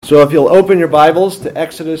So if you'll open your Bibles to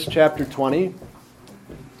Exodus chapter 20,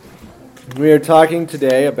 we are talking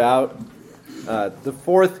today about the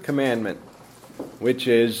fourth commandment, which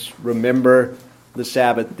is remember the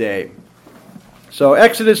Sabbath day. So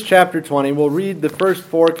Exodus chapter 20, we'll read the first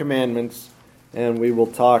four commandments, and we will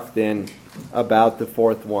talk then about the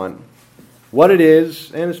fourth one. What it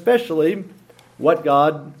is, and especially what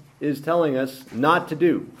God is telling us not to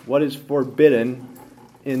do. What is forbidden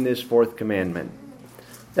in this fourth commandment.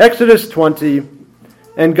 Exodus 20,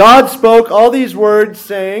 And God spoke all these words,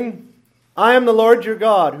 saying, I am the Lord your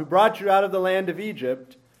God, who brought you out of the land of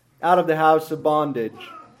Egypt, out of the house of bondage.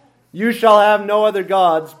 You shall have no other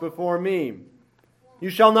gods before me. You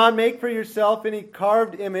shall not make for yourself any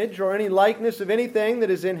carved image or any likeness of anything that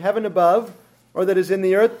is in heaven above, or that is in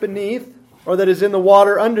the earth beneath, or that is in the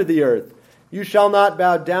water under the earth. You shall not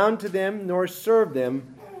bow down to them, nor serve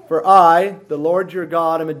them. For I, the Lord your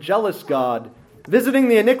God, am a jealous God, visiting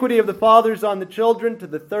the iniquity of the fathers on the children to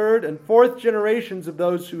the third and fourth generations of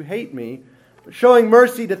those who hate me, but showing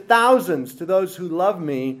mercy to thousands to those who love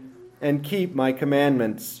me and keep my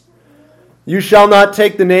commandments. You shall not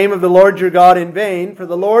take the name of the Lord your God in vain, for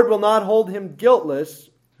the Lord will not hold him guiltless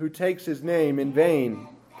who takes his name in vain.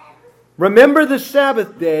 Remember the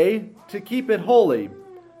Sabbath day to keep it holy.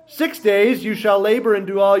 6 days you shall labor and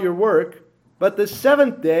do all your work, but the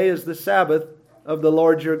seventh day is the Sabbath of the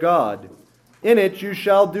Lord your God. In it you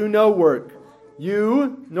shall do no work,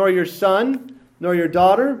 you, nor your son, nor your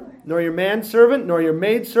daughter, nor your manservant, nor your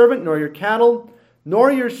maidservant, nor your cattle,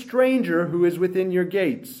 nor your stranger who is within your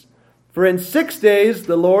gates. For in 6 days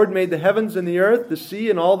the Lord made the heavens and the earth, the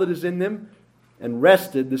sea and all that is in them, and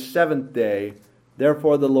rested the seventh day.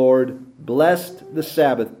 Therefore the Lord blessed the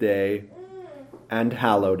Sabbath day and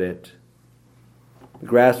hallowed it. The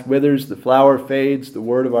grass withers, the flower fades, the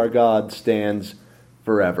word of our God stands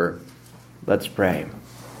forever. Let's pray.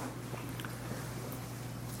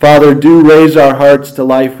 Father, do raise our hearts to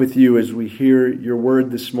life with you as we hear your word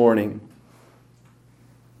this morning.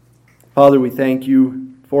 Father, we thank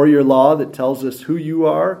you for your law that tells us who you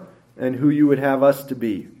are and who you would have us to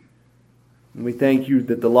be. And we thank you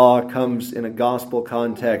that the law comes in a gospel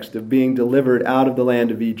context of being delivered out of the land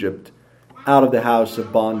of Egypt, out of the house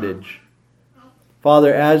of bondage.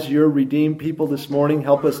 Father, as your redeemed people this morning,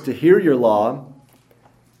 help us to hear your law.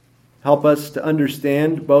 Help us to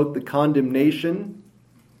understand both the condemnation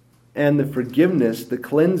and the forgiveness, the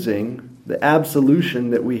cleansing, the absolution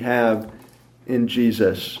that we have in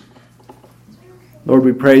Jesus. Lord,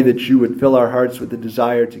 we pray that you would fill our hearts with the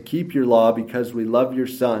desire to keep your law because we love your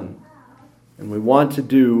Son. And we want to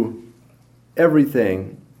do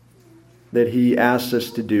everything that he asks us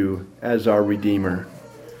to do as our Redeemer.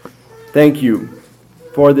 Thank you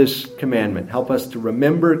for this commandment. Help us to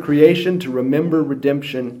remember creation, to remember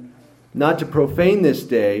redemption, not to profane this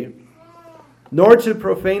day, nor to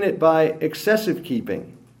profane it by excessive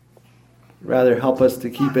keeping. Rather, help us to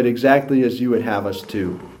keep it exactly as you would have us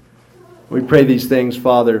to. We pray these things,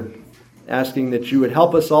 Father, asking that you would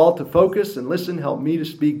help us all to focus and listen. Help me to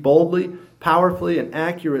speak boldly, powerfully, and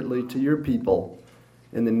accurately to your people.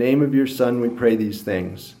 In the name of your Son, we pray these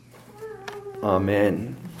things.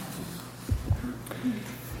 Amen.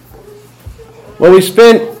 Well, we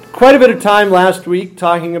spent quite a bit of time last week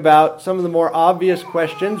talking about some of the more obvious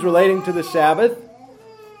questions relating to the Sabbath,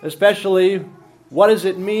 especially what does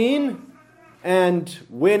it mean and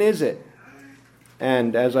when is it?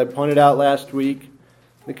 And as I pointed out last week,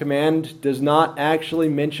 the command does not actually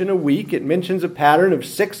mention a week. It mentions a pattern of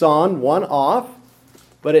 6 on, 1 off,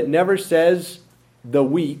 but it never says the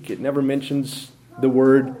week. It never mentions the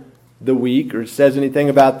word the week or says anything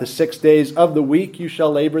about the 6 days of the week. You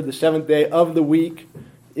shall labor. The seventh day of the week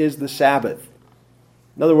is the Sabbath.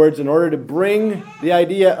 In other words, in order to bring the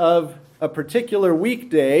idea of a particular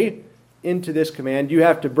weekday into this command, you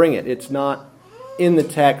have to bring it. It's not in the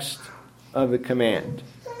text of the command.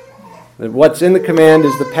 What's in the command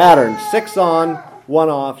is the pattern. 6 on, 1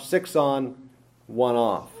 off, 6 on, 1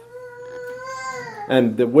 off.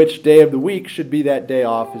 And which day of the week should be that day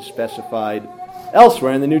off is specified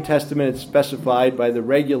elsewhere. In the New Testament, it's specified by the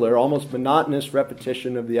regular, almost monotonous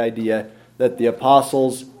repetition of the idea that the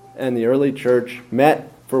apostles and the early church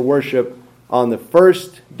met for worship on the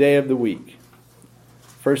first day of the week.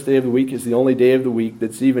 First day of the week is the only day of the week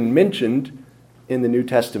that's even mentioned in the New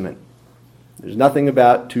Testament. There's nothing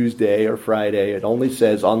about Tuesday or Friday. It only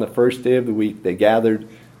says on the first day of the week they gathered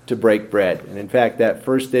to break bread. And in fact, that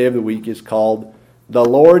first day of the week is called the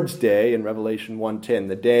Lord's Day in Revelation 1:10,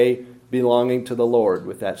 the day belonging to the Lord,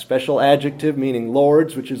 with that special adjective meaning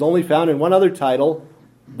Lord's, which is only found in one other title,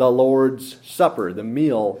 the Lord's Supper, the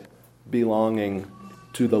meal belonging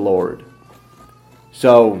to the Lord.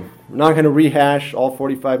 So we're not going to rehash all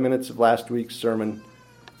 45 minutes of last week's sermon,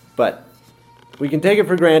 but we can take it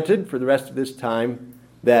for granted for the rest of this time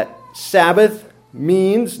that Sabbath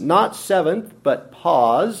means not seventh, but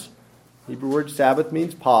pause. The Hebrew word Sabbath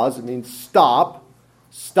means pause. It means stop.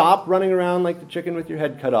 Stop running around like the chicken with your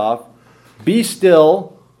head cut off. Be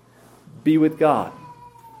still. Be with God.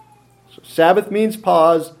 So Sabbath means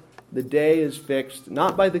pause. The day is fixed,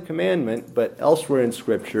 not by the commandment, but elsewhere in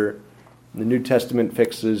Scripture. The New Testament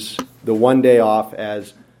fixes the one day off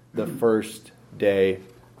as the first day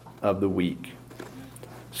of the week.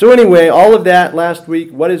 So anyway, all of that last week,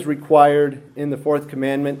 what is required in the fourth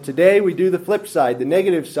commandment? Today we do the flip side, the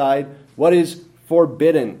negative side. What is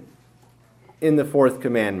forbidden in the fourth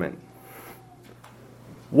commandment?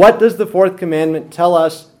 What does the fourth commandment tell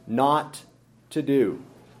us not to do?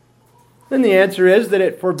 And the answer is that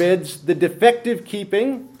it forbids the defective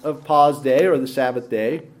keeping of pause day or the Sabbath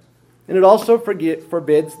day, and it also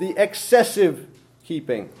forbids the excessive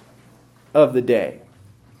keeping of the day.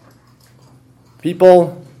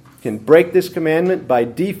 People can break this commandment by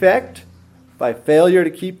defect, by failure to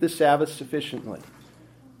keep the Sabbath sufficiently.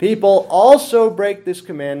 People also break this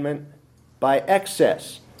commandment by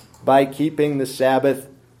excess, by keeping the Sabbath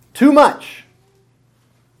too much,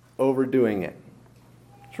 overdoing it.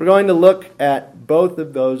 So we're going to look at both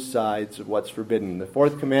of those sides of what's forbidden. The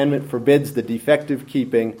fourth commandment forbids the defective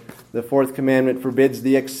keeping. The fourth commandment forbids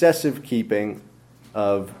the excessive keeping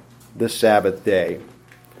of the Sabbath day.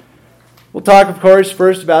 We'll talk, of course,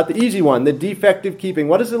 first about the easy one, the defective keeping.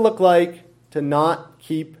 What does it look like to not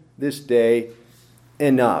keep this day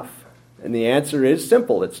enough? And the answer is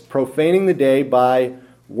simple. It's profaning the day by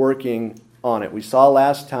working on it. We saw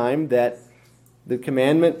last time that the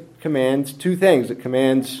commandment commands two things. It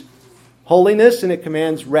commands holiness and it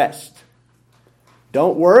commands rest.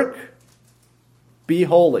 Don't work, be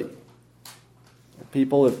holy.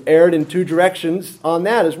 People have erred in two directions on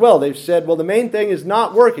that as well. They've said, well, the main thing is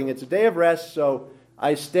not working. It's a day of rest, so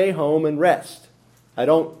I stay home and rest. I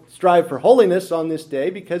don't strive for holiness on this day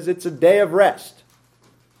because it's a day of rest.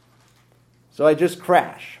 So I just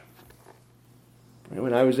crash.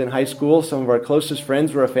 When I was in high school, some of our closest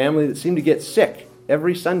friends were a family that seemed to get sick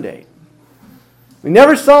every Sunday. We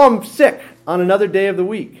never saw them sick on another day of the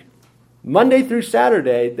week. Monday through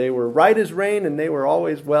Saturday, they were right as rain and they were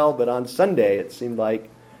always well, but on Sunday, it seemed like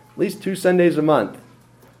at least 2 Sundays a month,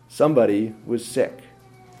 somebody was sick.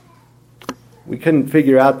 We couldn't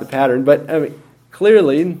figure out the pattern, but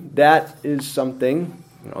clearly that is something,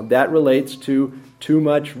 that relates to too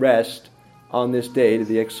much rest on this day to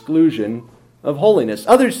the exclusion of holiness.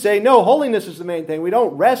 Others say, no, holiness is the main thing. We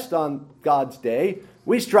don't rest on God's day.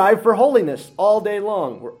 We strive for holiness all day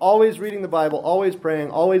long. We're always reading the Bible, always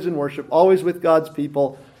praying, always in worship, always with God's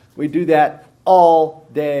people. We do that all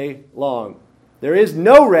day long. There is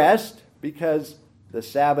no rest because the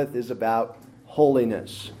Sabbath is about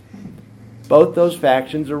holiness. Both those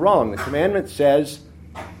factions are wrong. The commandment says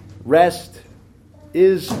rest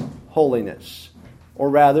is holiness. Or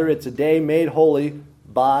rather, it's a day made holy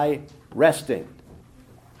by resting.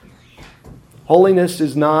 Holiness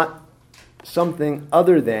is not something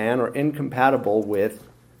other than or incompatible with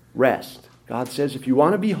rest. God says, if you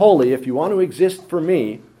want to be holy, if you want to exist for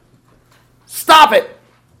me, stop it!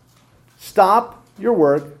 Stop your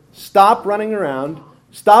work. Stop running around.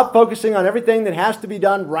 Stop focusing on everything that has to be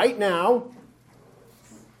done right now.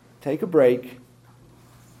 Take a break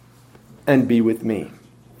and be with me.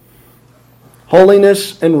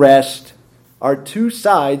 Holiness and rest are two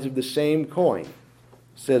sides of the same coin,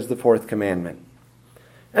 says the fourth commandment.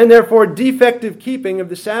 And therefore, defective keeping of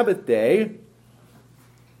the Sabbath day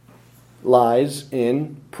lies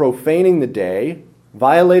in profaning the day,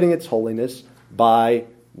 violating its holiness by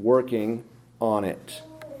working on it.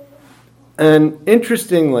 And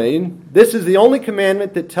interestingly, this is the only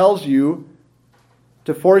commandment that tells you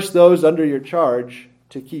to force those under your charge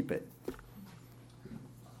to keep it.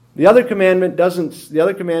 The other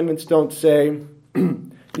commandments don't say,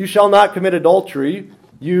 you shall not commit adultery,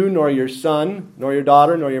 you, nor your son, nor your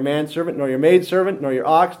daughter, nor your manservant, nor your maidservant, nor your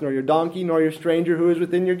ox, nor your donkey, nor your stranger who is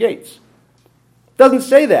within your gates. It doesn't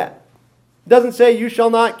say that. It doesn't say you shall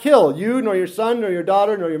not kill, you, nor your son, nor your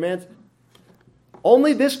daughter, nor your manservant.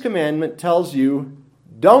 Only this commandment tells you,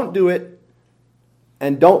 don't do it,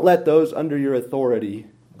 and don't let those under your authority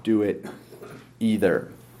do it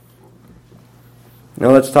either.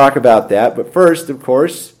 Now let's talk about that. But first, of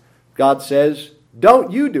course, God says,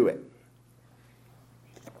 don't you do it.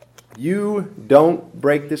 You don't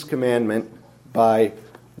break this commandment by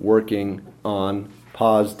working on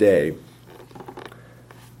pause day.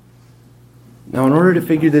 Now, in order to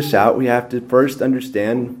figure this out, we have to first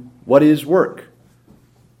understand what is work.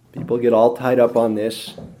 People get all tied up on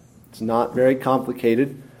this. It's not very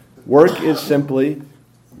complicated. Work is simply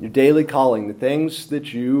your daily calling, the things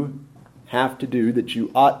that you have to do, that you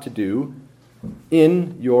ought to do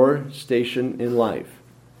in your station in life.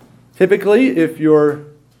 Typically, if you're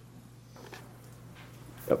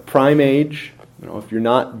a prime age, if you're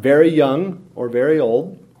not very young or very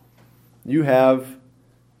old, you have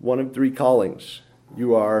one of three callings.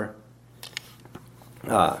 You are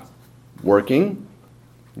working,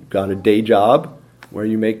 you've got a day job where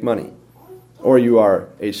you make money. Or you are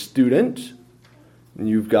a student, and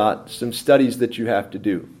you've got some studies that you have to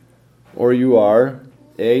do. Or you are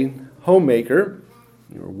a homemaker,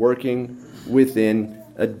 you're working within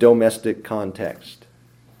a domestic context.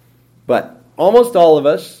 But almost all of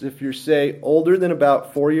us, if you're, say, older than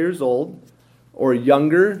about 4 years old, or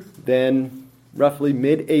younger than roughly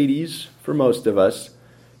mid-80s for most of us,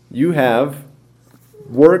 you have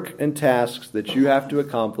work and tasks that you have to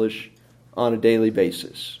accomplish on a daily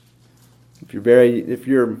basis. If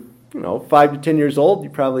you're 5 to 10 years old, you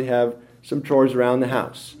probably have some chores around the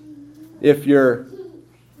house. If you're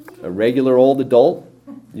a regular old adult,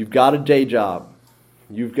 you've got a day job.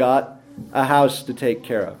 You've got a house to take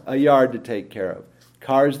care of, a yard to take care of,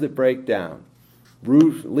 cars that break down,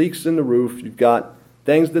 leaks in the roof. You've got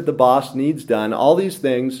things that the boss needs done. All these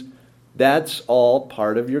things, that's all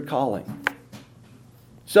part of your calling.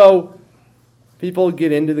 So people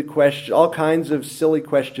get into the question, all kinds of silly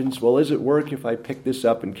questions. Well, is it work if I pick this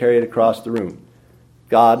up and carry it across the room?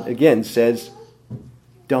 God, again, says,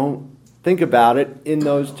 don't think about it in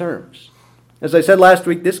those terms. As I said last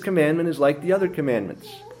week, this commandment is like the other commandments.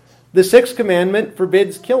 The sixth commandment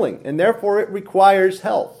forbids killing, and therefore it requires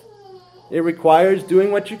health. It requires doing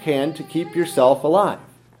what you can to keep yourself alive.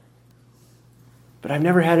 But I've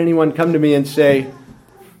never had anyone come to me and say,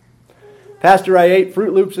 Pastor, I ate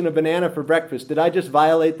Fruit Loops and a banana for breakfast. Did I just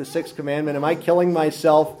violate the sixth commandment? Am I killing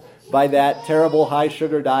myself by that terrible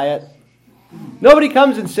high-sugar diet? Nobody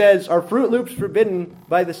comes and says, are Fruit Loops forbidden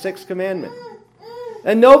by the sixth commandment?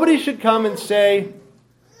 And nobody should come and say,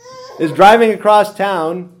 is driving across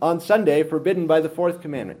town on Sunday forbidden by the fourth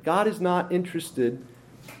commandment? God is not interested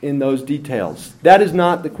in those details. That is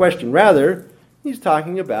not the question. Rather, he's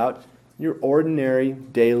talking about your ordinary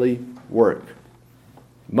daily work.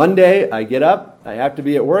 Monday, I get up, I have to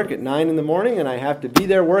be at work at 9 in the morning, and I have to be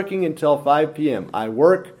there working until 5 p.m. I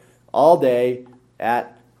work all day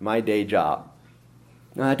at my day job.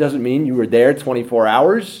 Now, that doesn't mean you were there 24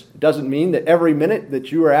 hours. It doesn't mean that every minute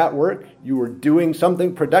that you were at work, you were doing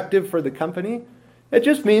something productive for the company. It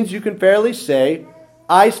just means you can fairly say,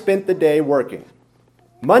 I spent the day working.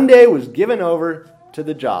 Monday was given over to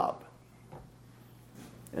the job.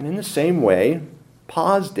 And in the same way,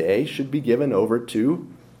 pause day should be given over to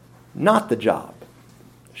not the job.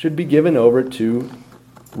 Should be given over to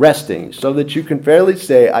resting, so that you can fairly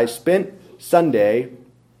say, I spent Sunday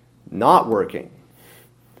not working,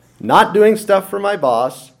 not doing stuff for my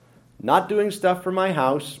boss, not doing stuff for my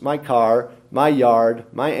house, my car, my yard,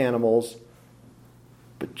 my animals,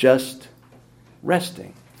 but just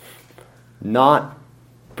resting, not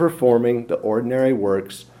performing the ordinary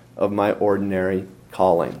works of my ordinary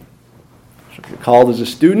calling. So if you're called as a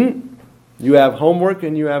student, you have homework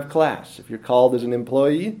and you have class. If you're called as an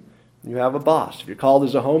employee, you have a boss. If you're called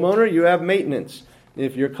as a homeowner, you have maintenance.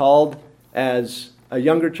 If you're called as a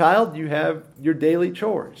younger child, you have your daily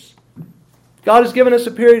chores. God has given us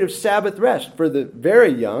a period of Sabbath rest for the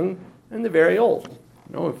very young and the very old.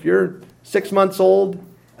 If you're 6 months old,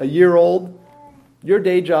 a year old, your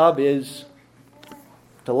day job is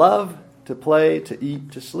to love, to play, to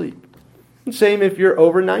eat, to sleep. And same if you're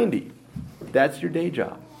over 90. That's your day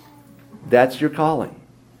job. That's your calling.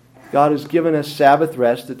 God has given us Sabbath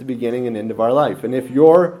rest at the beginning and end of our life. And if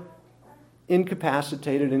you're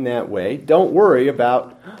incapacitated in that way, don't worry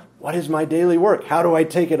about, what is my daily work? How do I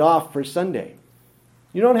take it off for Sunday?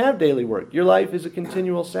 You don't have daily work. Your life is a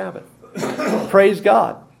continual Sabbath. Praise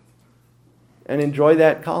God and enjoy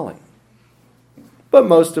that calling. But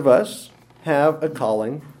most of us have a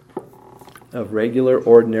calling of regular,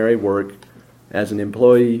 ordinary work as an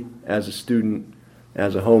employee, as a student,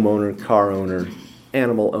 as a homeowner, car owner,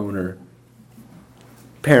 animal owner,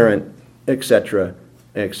 parent, etc.,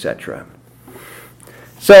 etc.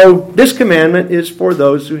 So this commandment is for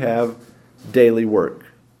those who have daily work.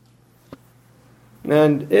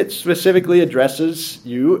 And it specifically addresses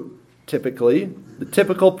you, typically. The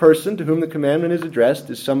typical person to whom the commandment is addressed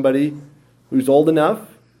is somebody who's old enough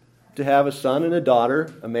to have a son and a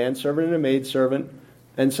daughter, a manservant and a maidservant,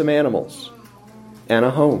 and some animals, and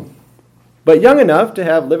a home. But young enough to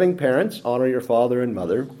have living parents, honor your father and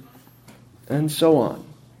mother, and so on.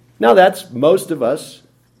 Now that's most of us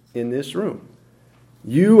in this room.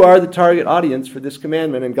 You are the target audience for this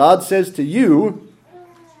commandment. And God says to you,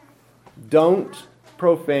 don't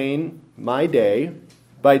profane my day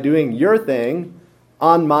by doing your thing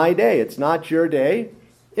on my day. It's not your day,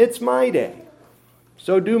 it's my day.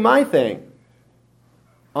 So do my thing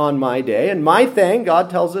on my day. And my thing, God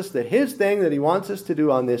tells us that His thing that He wants us to do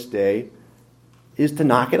on this day is to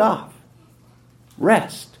knock it off.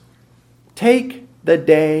 Rest. Take the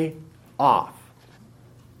day off.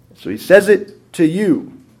 So He says it to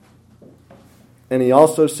you. And He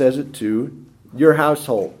also says it to your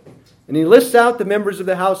household. And He lists out the members of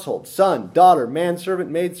the household: son, daughter, manservant,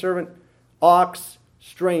 maidservant, ox,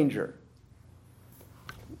 stranger.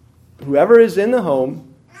 Whoever is in the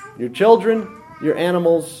home, your children, your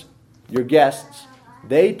animals, your guests,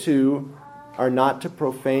 they too are not to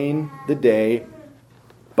profane the day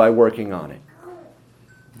by working on it.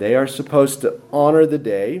 They are supposed to honor the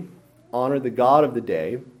day, honor the God of the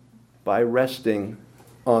day, by resting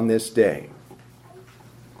on this day.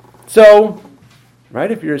 So, right,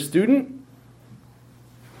 if you're a student,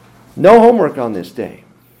 no homework on this day.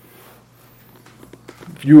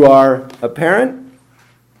 If you are a parent,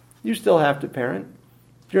 you still have to parent.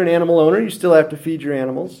 If you're an animal owner, you still have to feed your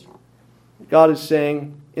animals. God is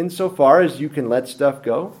saying, insofar as you can let stuff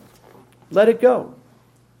go, let it go.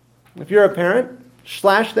 If you're a parent,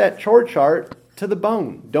 slash that chore chart to the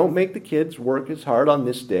bone. Don't make the kids work as hard on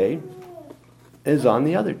this day as on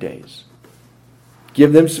the other days.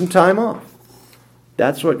 Give them some time off.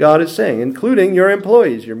 That's what God is saying, including your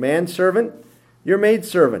employees, your manservant, your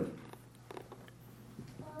maidservant.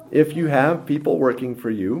 If you have people working for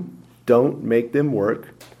you, don't make them work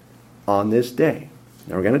on this day.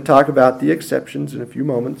 Now we're going to talk about the exceptions in a few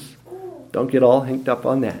moments. Don't get all hinked up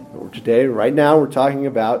on that. But today, right now, we're talking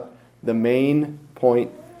about the main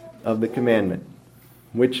point of the commandment,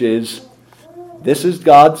 which is, this is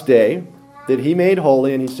God's day that He made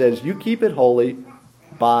holy, and He says, you keep it holy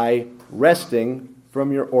by resting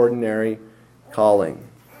from your ordinary calling.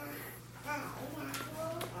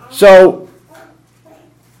 So,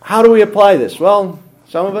 how do we apply this? Well,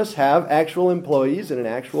 some of us have actual employees in an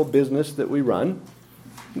actual business that we run.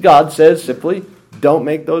 God says simply, don't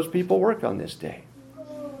make those people work on this day.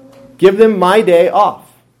 Give them my day off.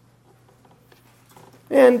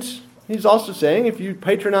 And He's also saying, if you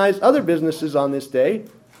patronize other businesses on this day,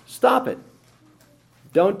 stop it.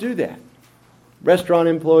 Don't do that. Restaurant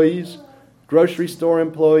employees, grocery store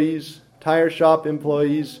employees, tire shop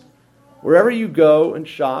employees, wherever you go and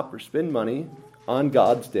shop or spend money on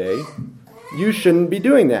God's day, you shouldn't be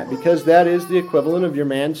doing that, because that is the equivalent of your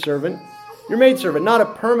manservant, your maidservant. Not a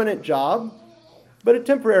permanent job, but a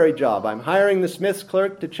temporary job. I'm hiring the Smith's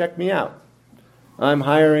clerk to check me out. I'm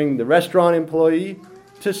hiring the restaurant employee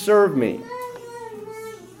to serve me.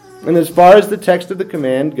 And as far as the text of the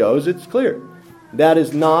command goes, it's clear. That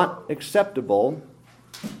is not acceptable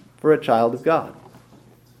for a child of God.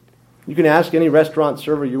 You can ask any restaurant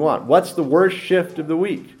server you want, what's the worst shift of the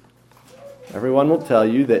week? Everyone will tell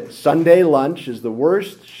you that Sunday lunch is the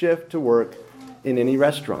worst shift to work in any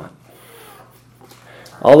restaurant.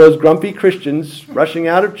 All those grumpy Christians rushing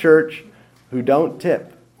out of church who don't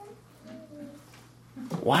tip.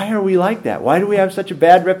 Why are we like that? Why do we have such a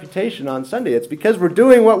bad reputation on Sunday? It's because we're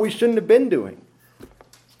doing what we shouldn't have been doing.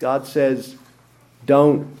 God says,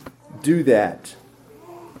 don't do that.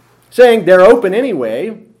 Saying they're open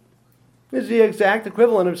anyway is the exact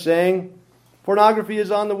equivalent of saying pornography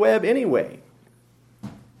is on the web anyway.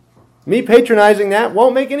 Me patronizing that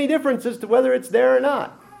won't make any difference as to whether it's there or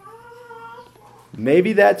not.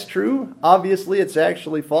 Maybe that's true. Obviously, it's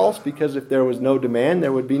actually false, because if there was no demand,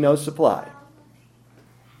 there would be no supply.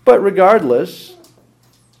 But regardless,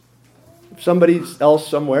 if somebody else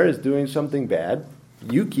somewhere is doing something bad,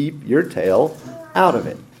 you keep your tail out of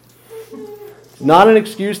it. It's not an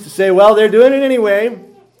excuse to say, well, they're doing it anyway,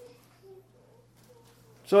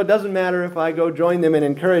 so it doesn't matter if I go join them and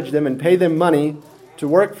encourage them and pay them money to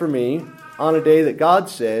work for me on a day that God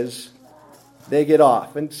says they get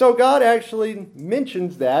off. And so God actually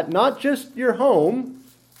mentions that, not just your home,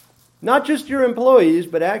 not just your employees,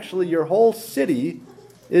 but actually your whole city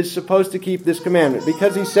is supposed to keep this commandment,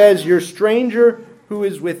 because He says, your stranger who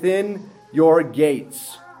is within your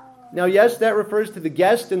gates. Now, yes, that refers to the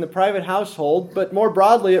guest in the private household, but more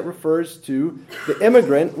broadly it refers to the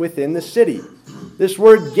immigrant within the city. This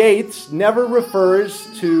word gates never refers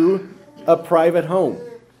to a private home.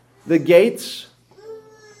 The gates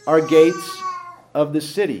are gates of the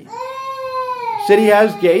city. The city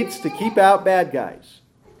has gates to keep out bad guys.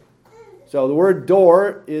 So the word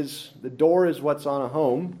door is what's on a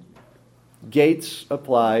home. Gates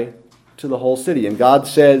apply to the whole city. And God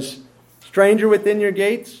says, stranger within your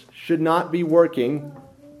gates should not be working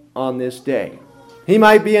on this day. He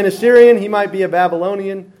might be an Assyrian, he might be a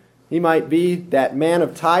Babylonian, he might be that man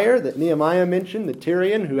of Tyre that Nehemiah mentioned, the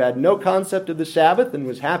Tyrian, who had no concept of the Sabbath and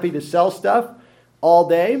was happy to sell stuff all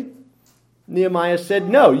day. Nehemiah said,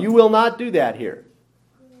 no, you will not do that here.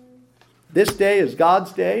 This day is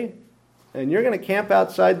God's day, and you're going to camp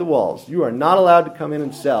outside the walls. You are not allowed to come in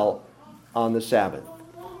and sell on the Sabbath.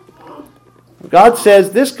 God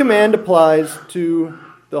says this command applies to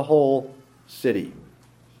the whole city.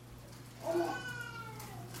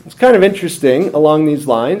 It's kind of interesting along these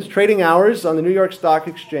lines. Trading hours on the New York Stock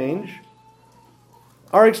Exchange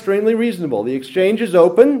are extremely reasonable. The exchange is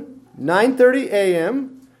open 9:30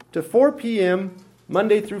 a.m. to 4 p.m.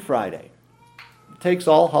 Monday through Friday. It takes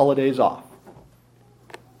all holidays off.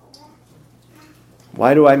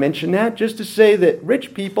 Why do I mention that? Just to say that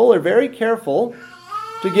rich people are very careful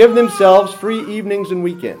to give themselves free evenings and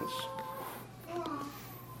weekends.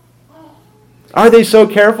 Are they so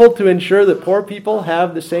careful to ensure that poor people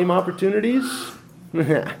have the same opportunities?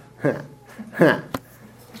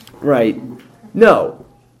 Right. No.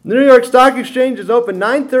 The New York Stock Exchange is open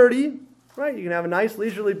 9:30. Right, you can have a nice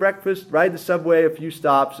leisurely breakfast, ride the subway a few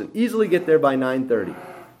stops, and easily get there by 9:30.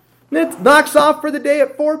 And it knocks off for the day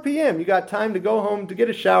at 4 p.m. You got time to go home, to get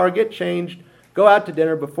a shower, get changed, go out to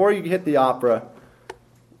dinner before you hit the opera.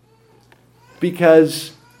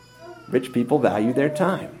 Because rich people value their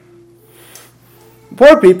time.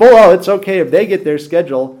 Poor people, it's okay if they get their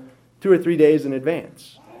schedule 2 or 3 days in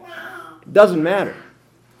advance. It doesn't matter.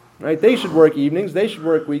 Right? They should work evenings, they should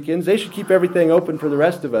work weekends, they should keep everything open for the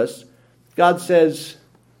rest of us. God says,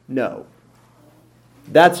 no.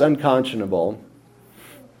 That's unconscionable.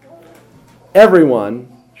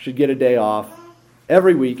 Everyone should get a day off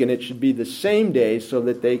every week, and it should be the same day so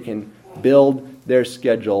that they can build their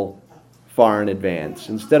schedule far in advance.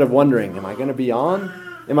 Instead of wondering, am I going to be on?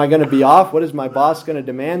 Am I going to be off? What is my boss going to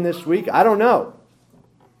demand this week? I don't know.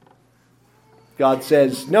 God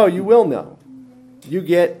says, no, you will know. You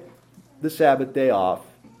get the Sabbath day off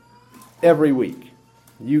every week.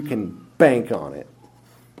 You can bank on it.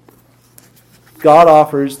 God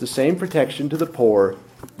offers the same protection to the poor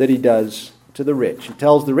that he does to the rich. He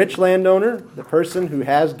tells the rich landowner, the person who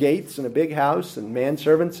has gates and a big house and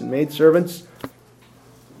manservants and maidservants,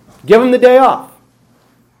 give them the day off.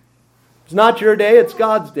 It's not your day, it's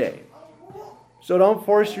God's day. So don't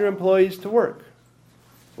force your employees to work.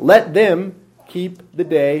 Let them keep the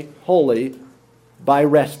day holy by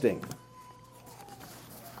resting.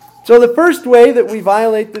 So the first way that we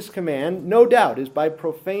violate this command, no doubt, is by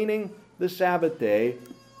profaning the Sabbath day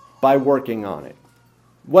by working on it.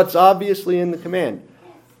 What's obviously in the command.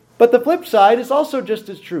 But the flip side is also just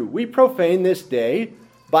as true. We profane this day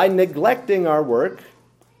by neglecting our work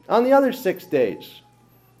on the other 6 days.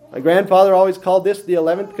 My grandfather always called this the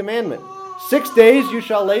 11th commandment. 6 days you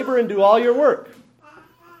shall labor and do all your work.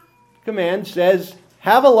 The command says,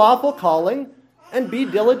 have a lawful calling and be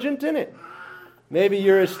diligent in it. Maybe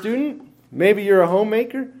you're a student, maybe you're a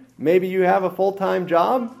homemaker, maybe you have a full-time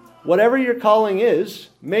job. Whatever your calling is,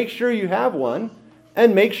 make sure you have one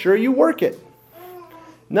and make sure you work it.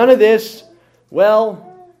 None of this,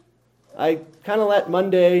 I kind of let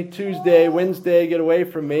Monday, Tuesday, Wednesday get away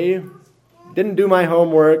from me. Didn't do my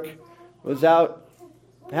homework. Was out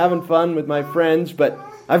having fun with my friends, but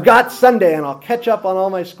I've got Sunday and I'll catch up on all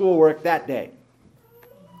my schoolwork that day.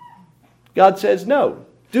 God says, no.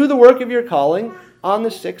 Do the work of your calling on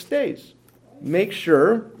the 6 days. Make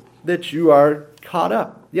sure that you are caught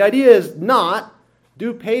up. The idea is not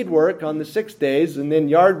do paid work on the 6 days and then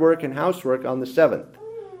yard work and housework on the 7th.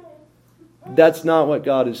 That's not what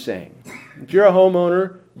God is saying. If you're a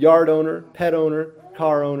homeowner, yard owner, pet owner,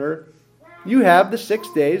 car owner, you have the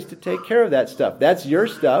 6 days to take care of that stuff. That's your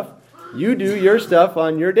stuff. You do your stuff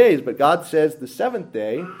on your days. But God says the 7th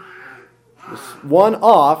day, this one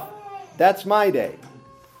off, that's my day.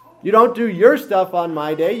 You don't do your stuff on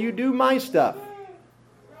my day, you do my stuff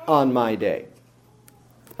on my day.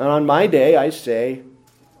 And on my day, I say,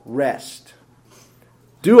 rest.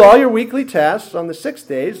 Do all your weekly tasks on the 6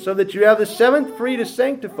 days so that you have the 7th free to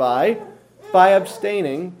sanctify by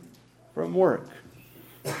abstaining from work.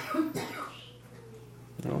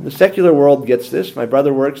 The secular world gets this. My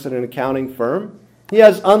brother works at an accounting firm. He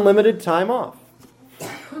has unlimited time off.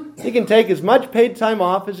 He can take as much paid time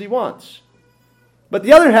off as he wants. But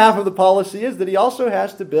the other half of the policy is that he also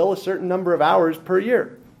has to bill a certain number of hours per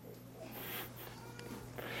year.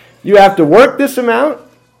 You have to work this amount.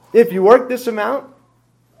 If you work this amount,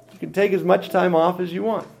 you can take as much time off as you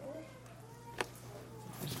want.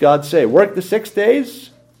 Does God say, work the 6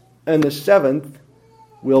 days, and the 7th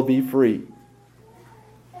will be free.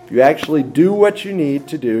 If you actually do what you need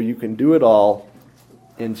to do, you can do it all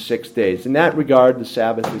in 6 days. In that regard, the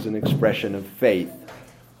Sabbath is an expression of faith,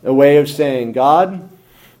 a way of saying, God,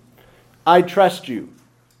 I trust you.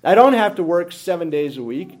 I don't have to work 7 days a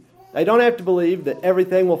week. I don't have to believe that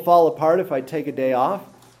everything will fall apart if I take a day off.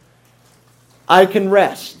 I can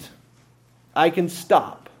rest. I can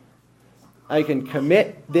stop. I can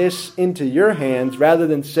commit this into your hands rather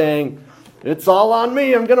than saying, it's all on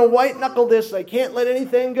me. I'm going to white-knuckle this. I can't let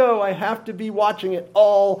anything go. I have to be watching it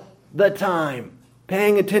all the time,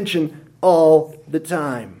 paying attention all the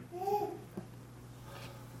time.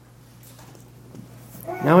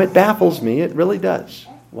 Now it baffles me. It really does.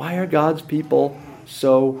 Why are God's people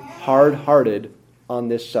so hard-hearted on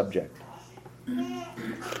this subject? You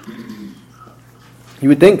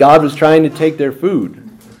would think God was trying to take their food.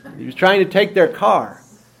 He was trying to take their car.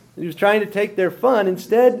 He was trying to take their fun.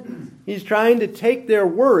 Instead, He's trying to take their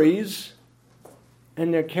worries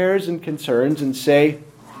and their cares and concerns and say,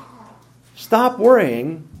 stop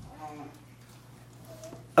worrying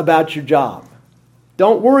about your job.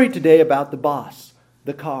 Don't worry today about the boss,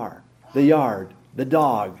 the car, the yard, the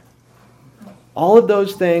dog. All of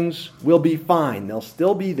those things will be fine. They'll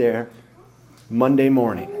still be there Monday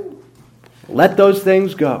morning. Let those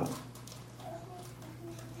things go.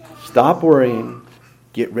 Stop worrying.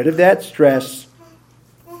 Get rid of that stress.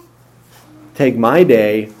 Take my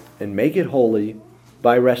day and make it holy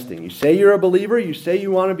by resting. You say you're a believer. You say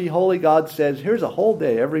you want to be holy. God says, here's a whole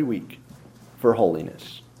day every week for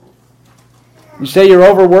holiness. You say you're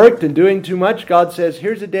overworked and doing too much. God says,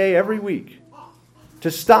 here's a day every week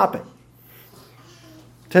to stop it.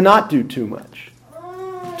 To not do too much.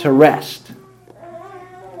 To rest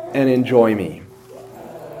and enjoy me.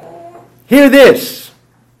 Hear this,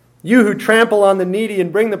 you who trample on the needy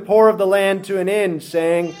and bring the poor of the land to an end,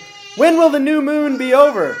 saying, when will the new moon be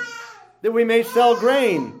over, that we may sell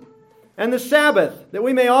grain? And the Sabbath, that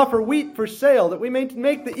we may offer wheat for sale, that we may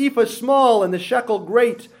make the ephah small and the shekel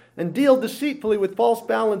great, and deal deceitfully with false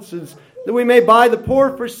balances, that we may buy the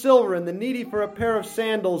poor for silver and the needy for a pair of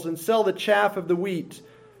sandals, and sell the chaff of the wheat.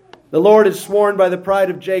 The Lord has sworn by the pride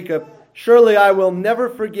of Jacob, surely I will never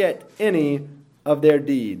forget any of their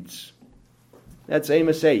deeds. That's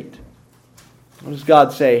Amos 8. What does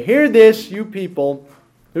God say? Hear this, you people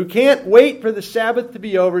who can't wait for the Sabbath to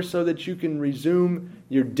be over so that you can resume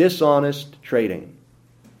your dishonest trading.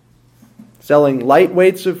 Selling light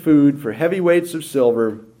weights of food for heavy weights of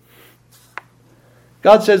silver.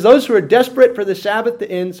 God says those who are desperate for the Sabbath to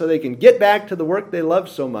end so they can get back to the work they love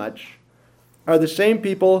so much are the same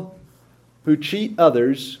people who cheat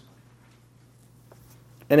others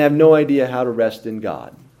and have no idea how to rest in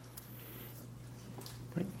God.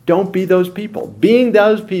 Don't be those people. Being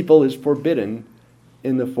those people is forbidden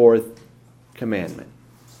in the fourth commandment.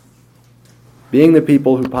 Being the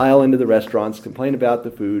people who pile into the restaurants, complain about the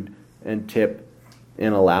food, and tip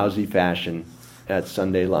in a lousy fashion at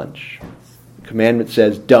Sunday lunch. The commandment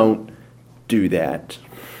says, don't do that.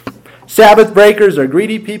 Sabbath breakers are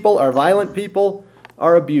greedy people, are violent people,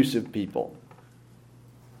 are abusive people.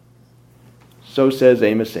 So says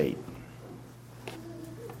Amos 8.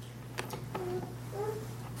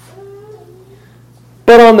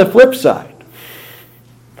 But on the flip side,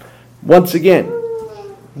 once again,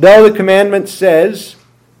 though the commandment says,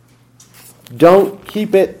 don't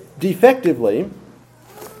keep it defectively,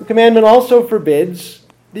 the commandment also forbids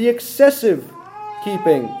the excessive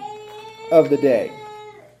keeping of the day.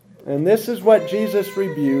 And this is what Jesus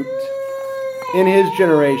rebuked in His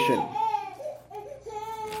generation.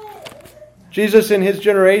 Jesus in His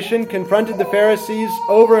generation confronted the Pharisees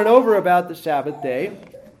over and over about the Sabbath day.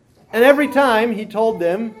 And every time He told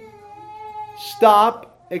them,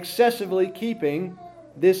 stop excessively keeping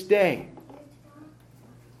this day.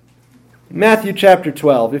 Matthew chapter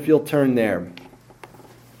 12, if you'll turn there.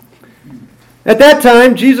 At that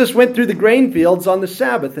time, Jesus went through the grain fields on the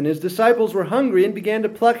Sabbath, and His disciples were hungry and began to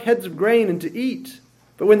pluck heads of grain and to eat.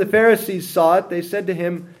 But when the Pharisees saw it, they said to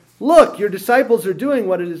Him, look, your disciples are doing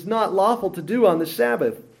what it is not lawful to do on the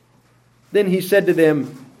Sabbath. Then He said to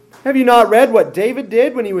them, have you not read what David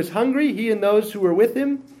did when he was hungry, he and those who were with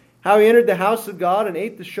him? How he entered the house of God and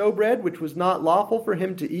ate the showbread, which was not lawful for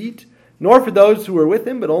him to eat, nor for those who were with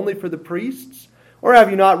him, but only for the priests? Or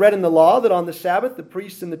have you not read in the law that on the Sabbath the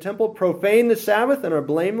priests in the temple profane the Sabbath and are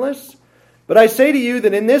blameless? But I say to you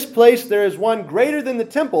that in this place there is one greater than the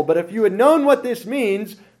temple. But if you had known what this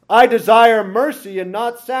means, I desire mercy and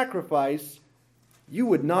not sacrifice, you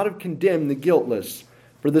would not have condemned the guiltless.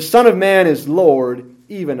 For the Son of Man is Lord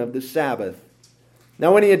even of the Sabbath.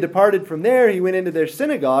 Now when He had departed from there, He went into their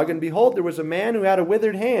synagogue, and behold, there was a man who had a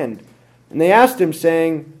withered hand. And they asked Him,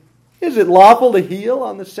 saying, Is it lawful to heal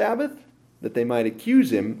on the Sabbath? That they might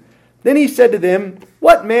accuse him. Then he said to them,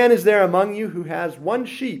 What man is there among you who has one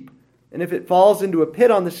sheep, and if it falls into a pit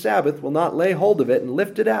on the Sabbath, will not lay hold of it and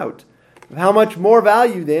lift it out? Of how much more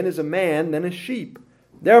value then is a man than a sheep?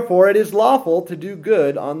 Therefore it is lawful to do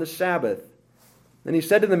good on the Sabbath. Then he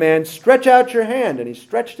said to the man, Stretch out your hand. And he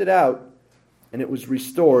stretched it out, and it was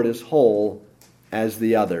restored as whole as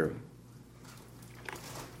the other.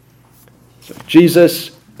 So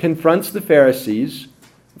Jesus confronts the Pharisees.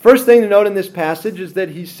 The first thing to note in this passage is that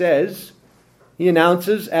he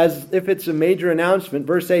announces, as if it's a major announcement,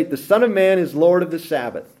 verse 8, the Son of Man is Lord of the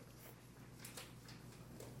Sabbath.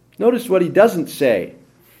 Notice what he doesn't say.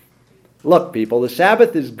 Look, people, the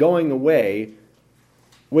Sabbath is going away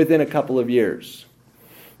within a couple of years.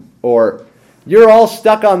 Or, you're all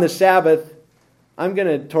stuck on the Sabbath. I'm going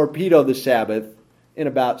to torpedo the Sabbath in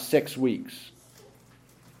about 6 weeks.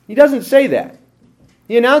 He doesn't say that.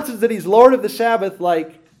 He announces that he's Lord of the Sabbath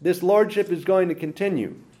like this lordship is going to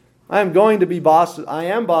continue. I am boss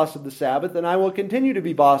of the Sabbath, and I will continue to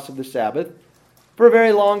be boss of the Sabbath for a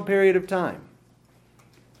very long period of time.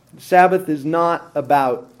 The Sabbath is not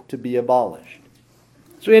about to be abolished.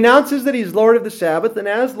 So he announces that he's Lord of the Sabbath, and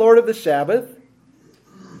as Lord of the Sabbath,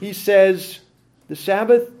 he says the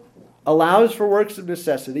Sabbath allows for works of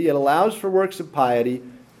necessity, it allows for works of piety,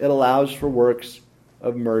 it allows for works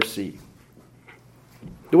of mercy.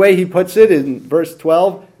 The way he puts it in verse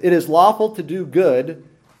 12, it is lawful to do good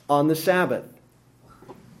on the Sabbath.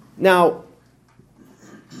 Now,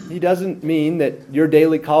 he doesn't mean that your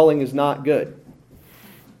daily calling is not good.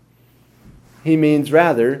 He means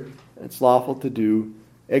rather, it's lawful to do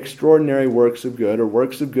extraordinary works of good, or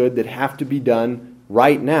works of good that have to be done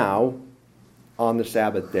right now on the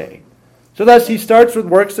Sabbath day. So thus he starts with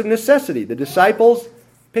works of necessity. The disciples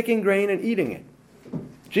picking grain and eating it.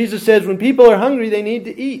 Jesus says when people are hungry, they need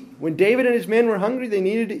to eat. When David and his men were hungry, they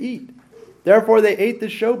needed to eat. Therefore they ate the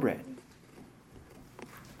showbread.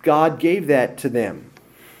 God gave that to them.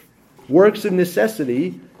 Works of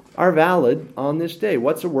necessity are valid on this day.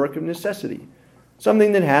 What's a work of necessity?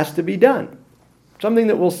 Something that has to be done. Something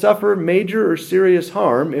that will suffer major or serious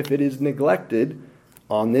harm if it is neglected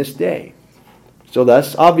on this day. So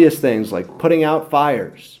thus, obvious things like putting out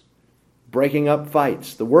fires, breaking up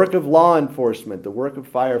fights, the work of law enforcement, the work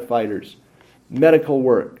of firefighters, medical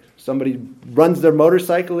work. Somebody runs their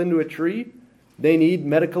motorcycle into a tree, they need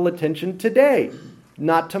medical attention today,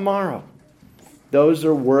 not tomorrow. Those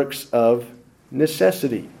are works of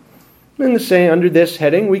necessity. In the same, under this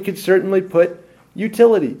heading, we could certainly put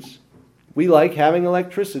utilities. We like having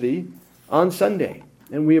electricity on Sunday,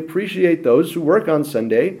 and we appreciate those who work on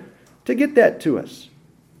Sunday to get that to us.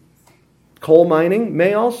 Coal mining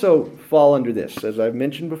may also fall under this. As I've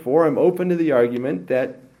mentioned before, I'm open to the argument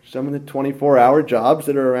that some of the 24-hour jobs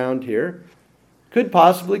that are around here could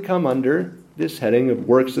possibly come under this heading of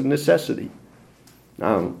works of necessity.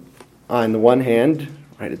 Now, on the one hand,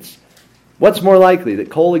 right, it's what's more likely, that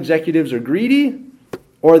coal executives are greedy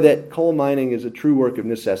or that coal mining is a true work of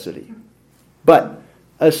necessity? But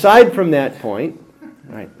aside from that point,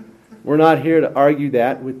 right, we're not here to argue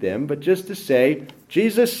that with them, but just to say,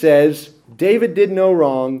 Jesus says, David did no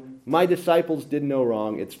wrong, my disciples did no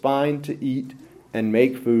wrong. It's fine to eat and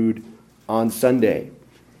make food on Sunday.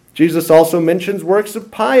 Jesus also mentions works of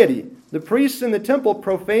piety. The priests in the temple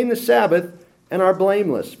profane the Sabbath and are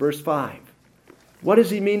blameless. Verse 5. What does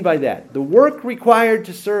he mean by that? The work required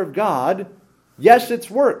to serve God, yes, it's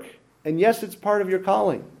work. And yes, it's part of your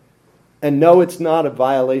calling. And no, it's not a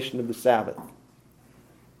violation of the Sabbath.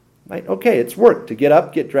 Right? Okay, it's work to get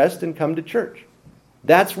up, get dressed, and come to church.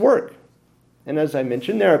 That's work. And as I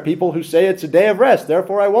mentioned, there are people who say it's a day of rest,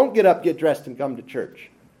 therefore I won't get up, get dressed, and come to church.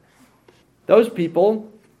 Those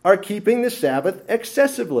people are keeping the Sabbath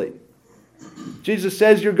excessively. Jesus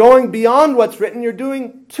says you're going beyond what's written, you're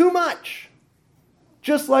doing too much.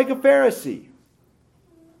 Just like a Pharisee.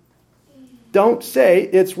 Don't say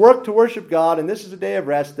it's work to worship God and this is a day of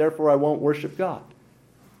rest, therefore I won't worship God.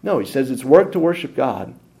 No, he says it's work to worship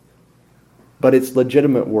God, but it's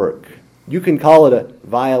legitimate work. You can call it a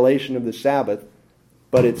violation of the Sabbath,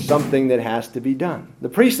 but it's something that has to be done. The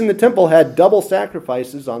priests in the temple had double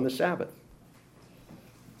sacrifices on the Sabbath.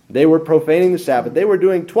 They were profaning the Sabbath. They were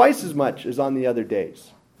doing twice as much as on the other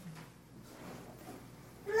days.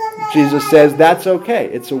 Jesus says that's okay.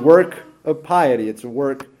 It's a work of piety. It's a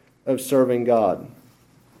work of serving God.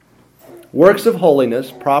 Works of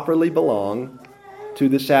holiness properly belong to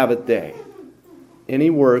the Sabbath day.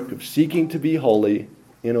 Any work of seeking to be holy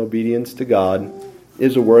in obedience to God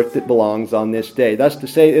is a work that belongs on this day. Thus to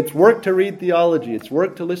say it's work to read theology, it's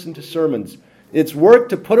work to listen to sermons, it's work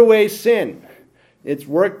to put away sin, it's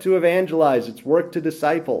work to evangelize, it's work to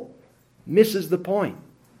disciple, misses the point.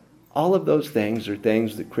 All of those things are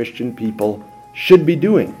things that Christian people should be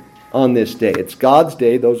doing on this day. It's God's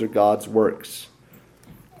day. Those are God's works.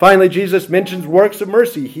 Finally, Jesus mentions works of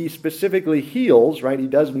mercy. He specifically heals, right? He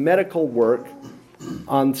does medical work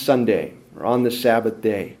on Sunday or on the Sabbath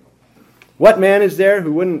day. What man is there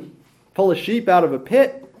who wouldn't pull a sheep out of a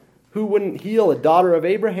pit? Who wouldn't heal a daughter of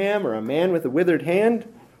Abraham or a man with a withered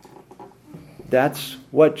hand? That's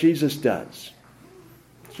what Jesus does.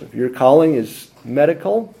 So if your calling is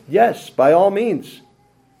medical, yes, by all means,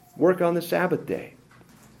 work on the Sabbath day.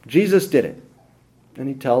 Jesus did it, and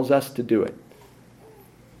he tells us to do it.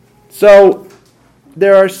 So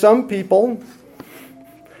there are some people,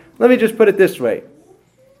 let me just put it this way.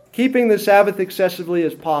 Keeping the Sabbath excessively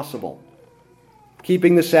is possible.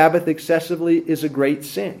 Keeping the Sabbath excessively is a great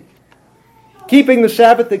sin. Keeping the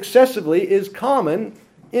Sabbath excessively is common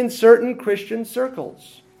in certain Christian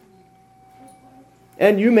circles.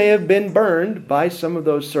 And you may have been burned by some of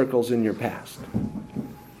those circles in your past.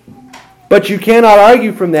 But you cannot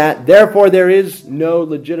argue from that. Therefore, there is no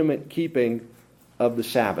legitimate keeping of the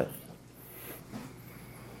Sabbath.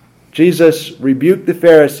 Jesus rebuked the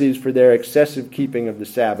Pharisees for their excessive keeping of the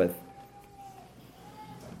Sabbath,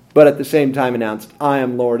 but at the same time announced, I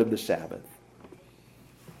am Lord of the Sabbath.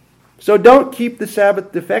 So don't keep the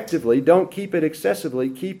Sabbath defectively. Don't keep it excessively.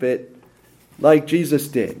 Keep it like Jesus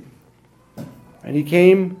did. And he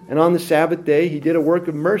came, and on the Sabbath day, he did a work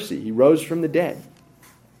of mercy. He rose from the dead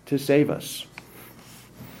to save us.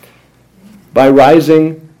 By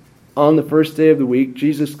rising on the first day of the week,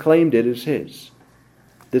 Jesus claimed it as his.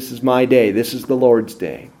 This is my day. This is the Lord's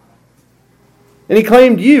day. And he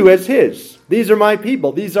claimed you as his. These are my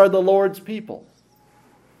people. These are the Lord's people.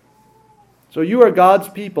 So you are God's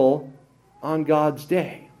people on God's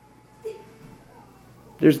day.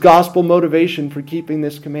 There's gospel motivation for keeping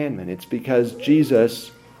this commandment. It's because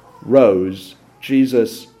Jesus rose.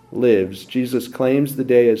 Jesus lives. Jesus claims the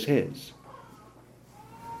day as his.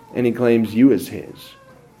 And he claims you as his.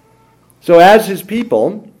 So as his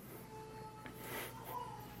people,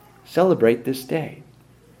 celebrate this day.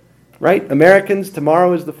 Right? Americans,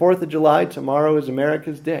 tomorrow is the 4th of July. Tomorrow is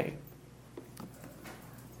America's Day.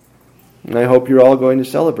 And I hope you're all going to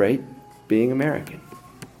celebrate being American.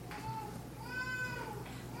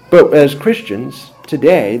 But as Christians,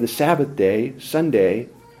 today, the Sabbath day, Sunday,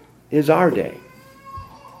 is our day.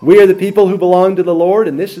 We are the people who belong to the Lord,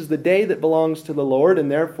 and this is the day that belongs to the Lord, and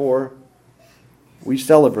therefore we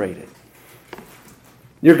celebrate it.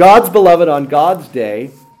 You're God's beloved on God's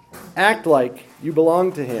day. Act like you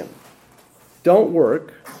belong to him. Don't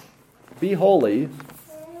work. Be holy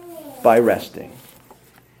by resting.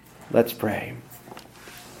 Let's pray.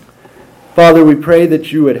 Father, we pray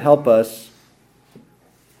that you would help us.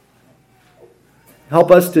 Help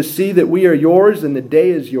us to see that we are yours and the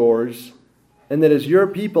day is yours, and that as your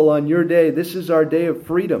people on your day, this is our day of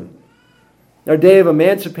freedom. Our day of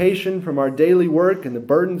emancipation from our daily work and the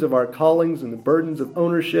burdens of our callings and the burdens of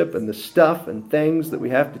ownership and the stuff and things that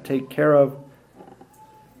we have to take care of.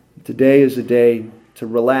 Today is a day to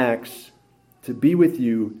relax, to be with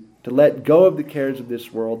you, to let go of the cares of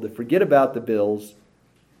this world, to forget about the bills,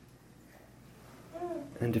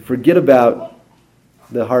 and to forget about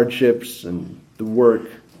the hardships and the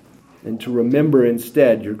work, and to remember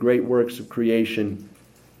instead your great works of creation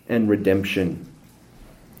and redemption.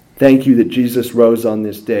 Thank you that Jesus rose on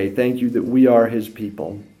this day. Thank you that we are his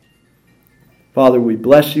people. Father, we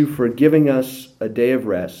bless you for giving us a day of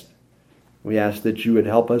rest. We ask that you would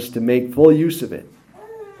help us to make full use of it,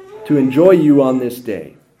 to enjoy you on this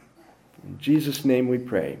day. In Jesus' name we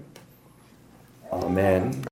pray. Amen.